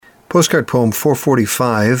Postcard poem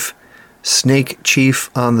 445, Snake Chief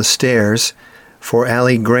on the Stairs, for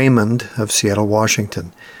Allie Greymond of Seattle,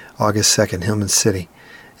 Washington, August 2nd, Hillman City.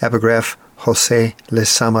 Epigraph, Jose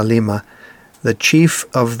Lezama Lima. The chief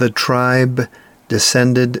of the tribe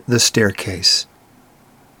descended the staircase,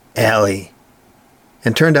 Allie,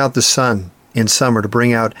 and turned out the sun in summer to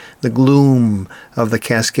bring out the gloom of the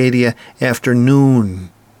Cascadia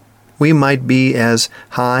afternoon. We might be as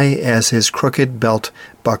high as his crooked belt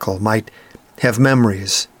buckle, might have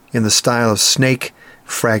memories in the style of snake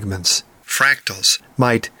fragments, fractals,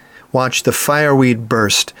 might watch the fireweed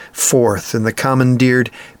burst forth in the commandeered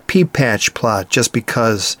pea patch plot just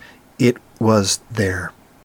because it was there.